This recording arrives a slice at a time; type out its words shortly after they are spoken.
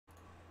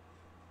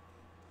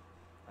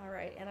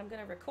Alright, and I'm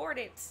gonna record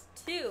it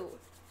too,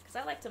 because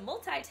I like to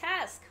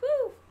multitask.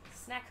 Woo!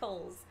 Snack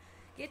holes.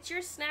 Get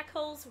your snack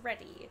holes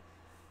ready.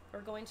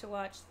 We're going to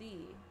watch the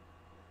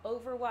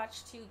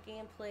Overwatch 2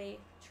 gameplay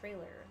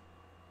trailer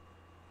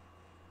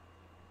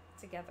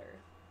together.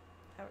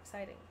 How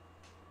exciting.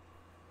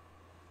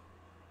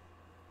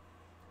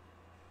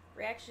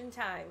 Reaction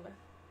time.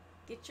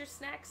 Get your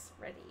snacks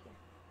ready.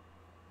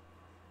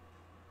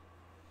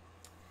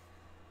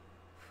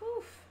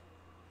 Whew.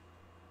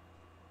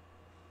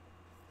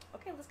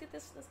 Okay, let's get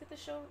this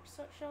show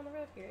on the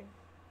road here.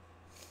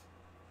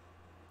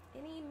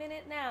 Any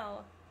minute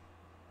now.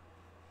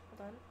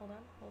 Hold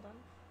on.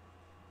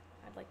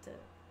 I'd like to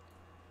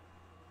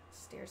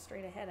stare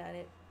straight ahead at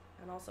it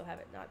and also have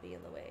it not be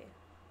in the way.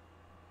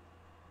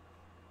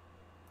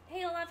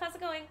 Hey Olaf, how's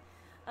it going?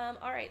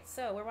 Alright,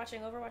 so we're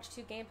watching Overwatch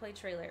 2 gameplay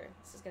trailer.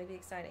 This is gonna be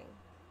exciting.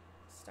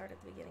 Start at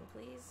the beginning,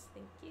 please.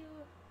 Thank you.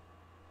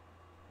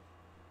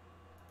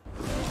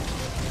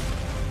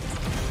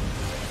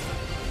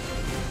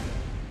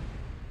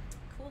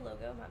 Cool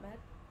logo, not bad.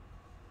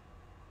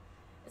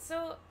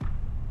 So,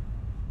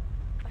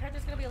 I heard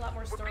there's gonna be a lot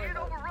more story. We're being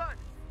overrun!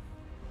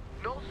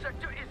 Null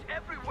sector is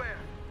everywhere!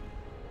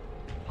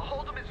 I'll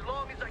hold them as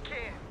long as I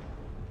can.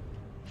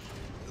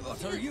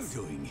 What are you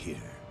doing here?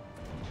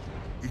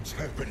 It's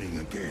happening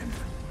again.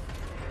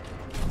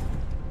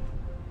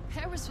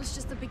 Paris was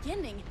just the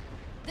beginning.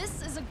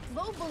 This is a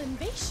global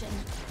invasion.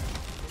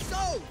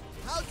 So,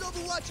 how's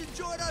Overwatch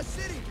enjoying our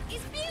city?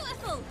 It's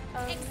beautiful!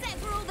 Except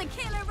for all the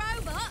killer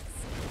robots!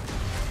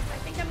 I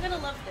think I'm gonna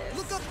love this.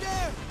 Look up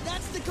there!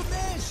 That's the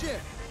command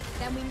ship!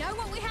 Then we know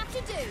what we have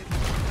to do.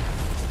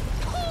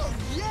 Oh,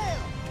 yeah!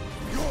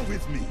 You're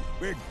with me.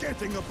 We're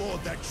getting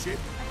aboard that ship.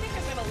 I think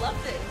I'm gonna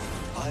love this.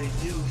 I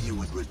knew you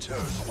would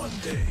return one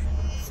day.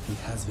 It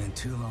has been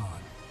too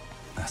long,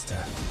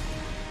 Master.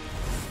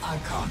 I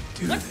can't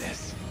do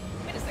this.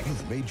 Wait a second.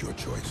 You've made your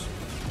choice.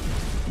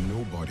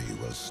 Nobody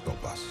will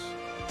stop us.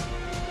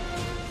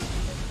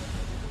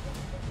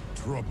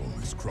 Trouble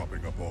is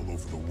cropping up all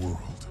over the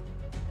world.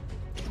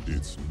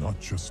 It's not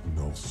just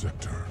Null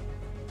Sector.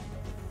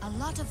 A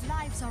lot of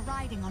lives are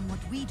riding on what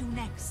we do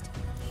next.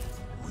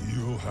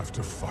 We'll have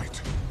to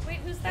fight. Wait,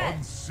 who's that?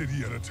 One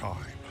city at a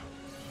time.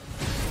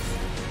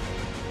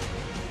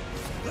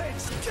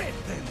 Let's get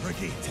them,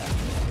 Brigitte.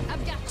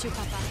 I've got you,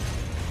 Papa.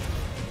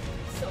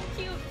 So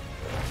cute.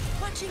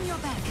 Watching your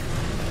back.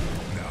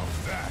 Now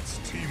that's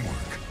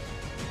teamwork.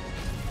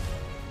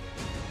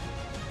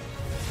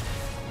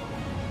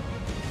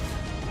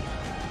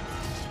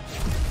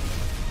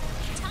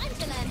 Time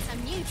to learn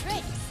some new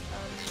tricks.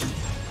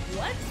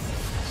 What?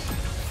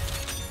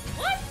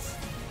 What?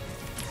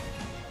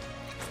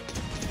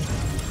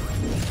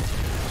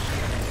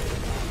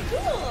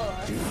 Cool.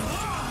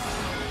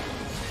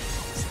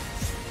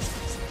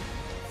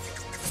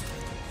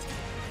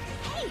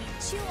 Hey,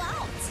 chill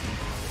out.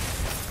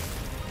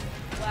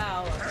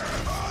 Wow.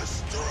 A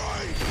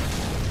strike!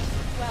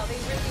 Wow, they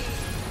really...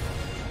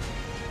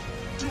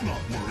 Do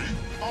not worry.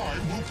 I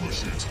will push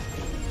it.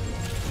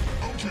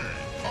 Okay,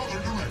 other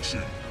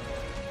direction.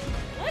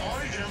 What? I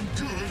am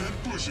good at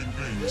pushing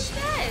Who's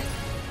things. that?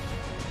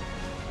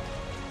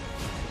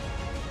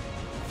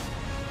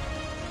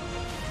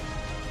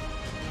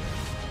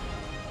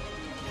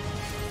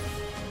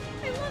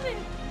 I love it.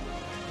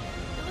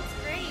 It looks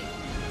great.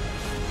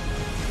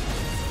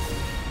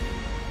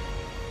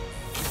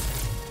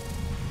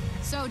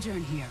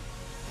 Sojourn here.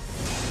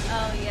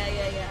 Oh, yeah.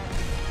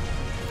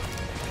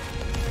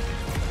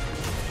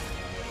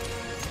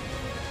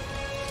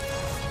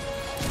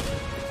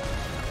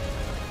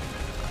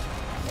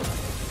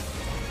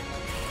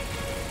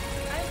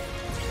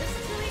 This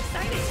is really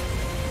exciting.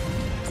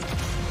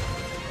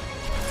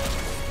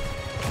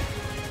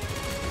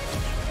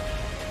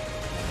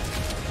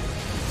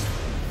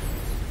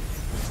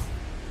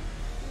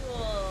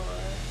 Cool.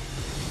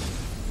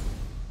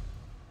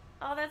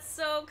 Oh, that's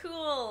so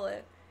cool.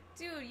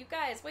 Dude, you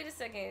guys, wait a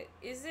second.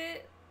 Is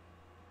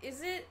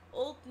it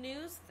old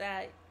news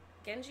that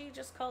Genji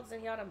just called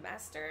Zenyatta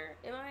Master?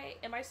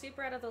 Am I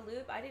super out of the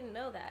loop? I didn't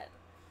know that.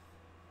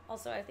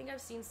 Also, I think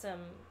I've seen some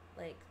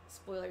like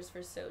spoilers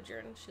for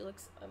Sojourn. She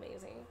looks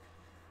amazing.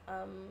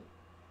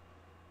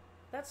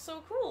 That's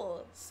so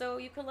cool. So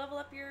you can level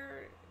up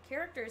your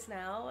characters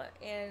now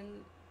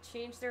and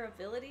change their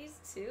abilities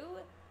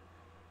too?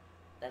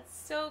 That's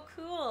so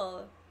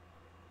cool.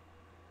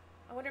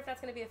 I wonder if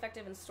that's going to be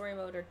effective in story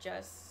mode or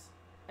just...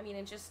 I mean,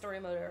 in just story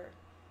mode or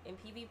in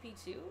PvP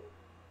too?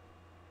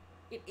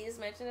 It is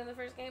mentioned in the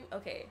first game?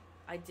 Okay,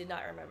 I did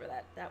not remember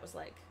that. That was,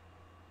 like,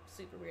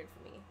 super weird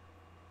for me.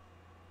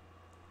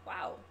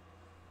 Wow.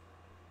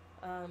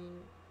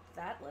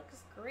 That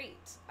looks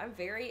great. I'm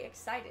very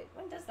excited.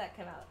 When does that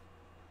come out?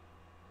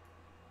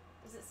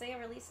 Does it say a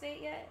release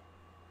date yet?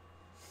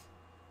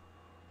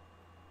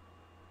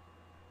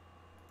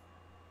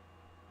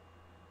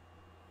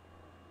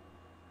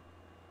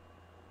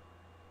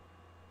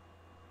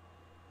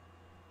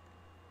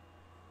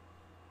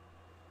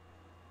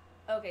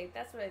 Okay,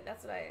 that's what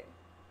I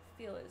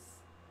feel is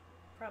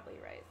probably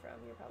right from.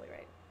 You're probably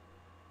right.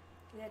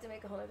 They had to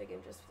make a whole other game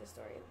just for the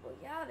story. Well,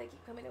 yeah, they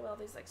keep coming to all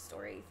these like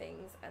story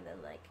things, and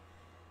then like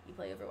you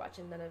play Overwatch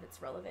and none of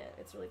it's relevant.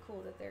 It's really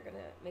cool that they're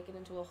gonna make it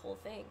into a whole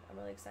thing. I'm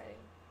really excited.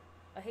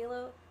 A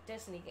Halo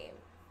Destiny game.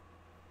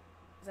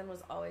 Zen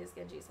was always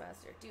Genji's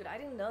master. Dude, I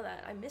didn't know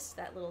that. I missed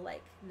that little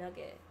like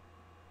nugget.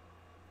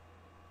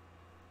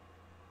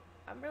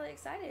 I'm really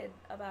excited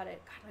about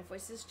it. God, my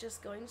voice is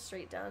just going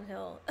straight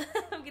downhill.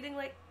 I'm getting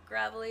like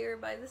gravelier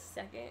by the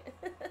second.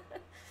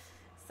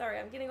 Sorry,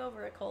 I'm getting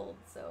over a cold,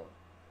 so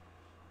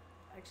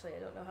actually I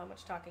don't know how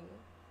much talking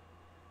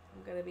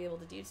I'm gonna be able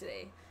to do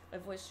today. My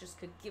voice just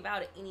could give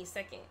out at any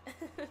second.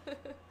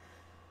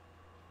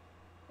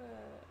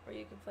 Or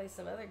you could play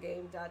some other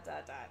game, ...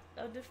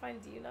 Oh, Define,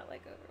 do you not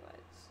like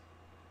Overwatch?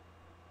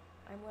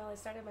 I'm well, I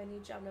started my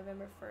new job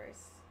November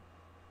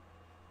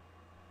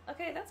 1st.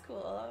 Okay, that's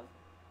cool.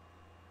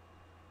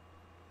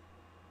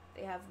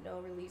 They have no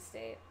release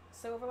date.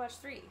 So Overwatch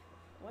 3.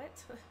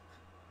 What?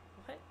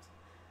 What?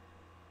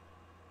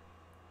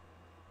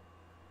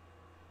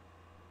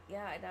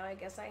 Yeah, now I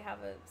guess I have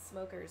a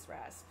smoker's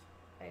rasp.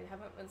 I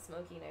haven't been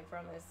smoking, I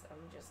promise.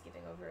 I'm just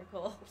getting over a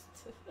cold.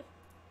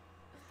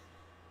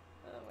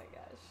 Oh my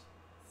gosh.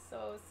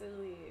 So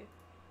silly.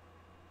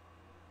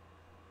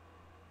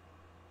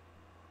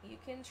 You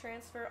can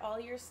transfer all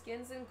your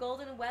skins and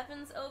golden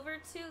weapons over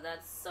too.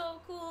 That's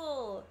so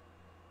cool.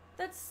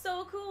 That's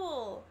so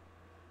cool.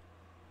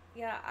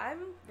 Yeah,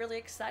 I'm really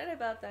excited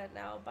about that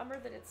now. Bummer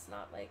that it's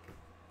not like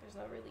there's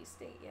no release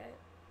date yet.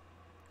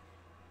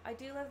 I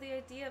do love the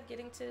idea of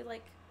getting to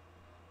like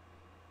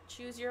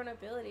choose your own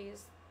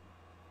abilities.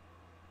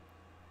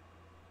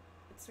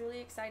 It's really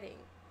exciting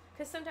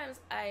because sometimes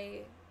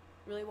I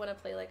really want to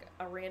play like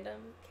a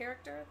random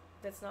character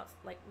that's not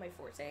like my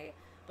forte,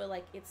 but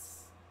like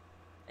it's,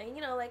 and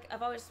you know, like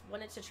I've always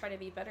wanted to try to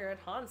be better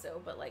at Hanzo,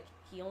 but like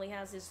he only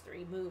has his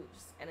 3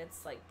 moves and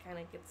it's like kind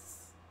of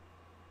gets,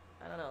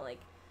 I don't know,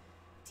 like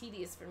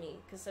tedious for me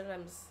because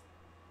sometimes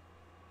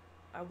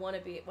I want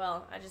to be,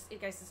 well, I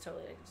guess it's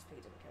totally, I can just pick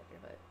a different character,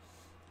 but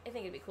I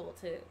think it'd be cool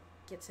to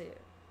get to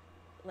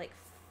like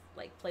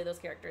play those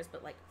characters,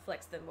 but like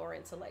flex them more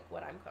into like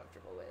what I'm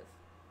comfortable with.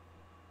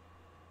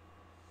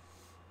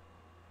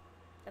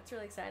 That's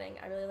really exciting.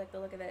 I really like the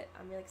look of it.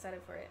 I'm really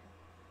excited for it.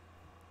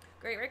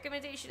 Great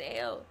recommendation,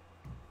 AO.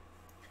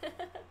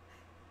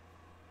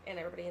 And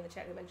everybody in the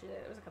chat who mentioned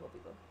it. There was a couple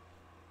people.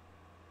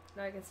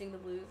 Now I can sing the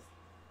blues.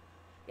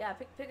 Yeah,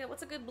 pick up.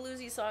 What's a good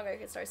bluesy song I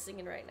can start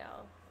singing right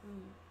now?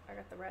 I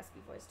got the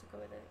raspy voice to go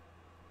with it.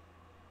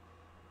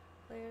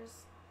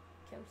 Players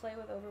can play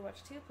with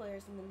Overwatch 2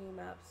 players in the new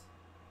maps.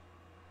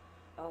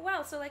 Oh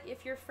wow, so like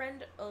if your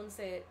friend owns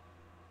it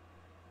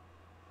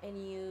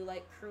and you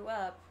like crew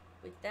up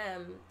with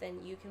them,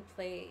 then you can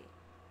play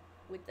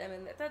with them,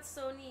 and that's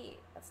so neat.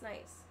 That's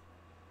nice.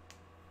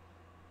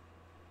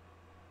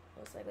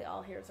 Most likely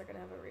all heroes are gonna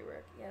have a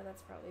rework. Yeah,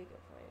 that's probably a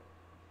good point.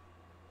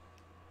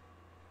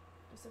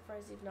 I'm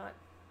surprised you've not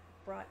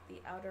brought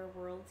the Outer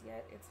Worlds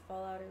yet. It's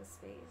Fallout in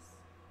space.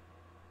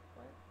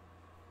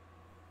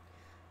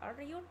 What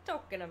are you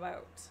talking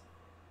about?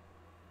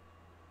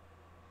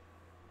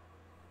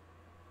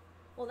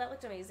 Well, that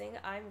looked amazing.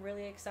 I'm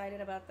really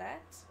excited about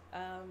that.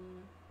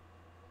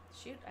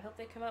 Shoot, I hope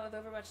they come out with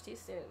Overwatch 2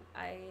 soon.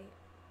 I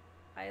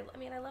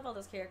mean, I love all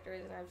those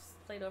characters, and I've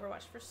played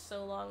Overwatch for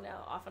so long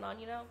now, off and on,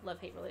 you know,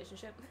 love-hate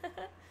relationship.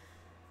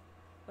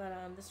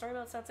 But the story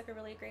mode sounds like a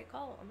really great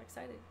call. I'm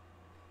excited.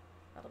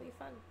 That'll be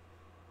fun.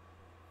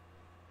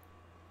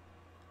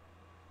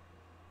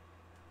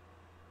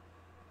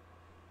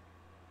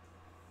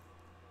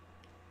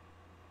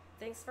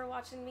 Thanks for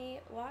watching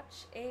me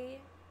watch the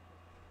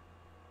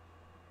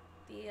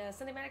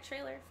cinematic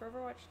trailer for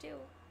Overwatch 2.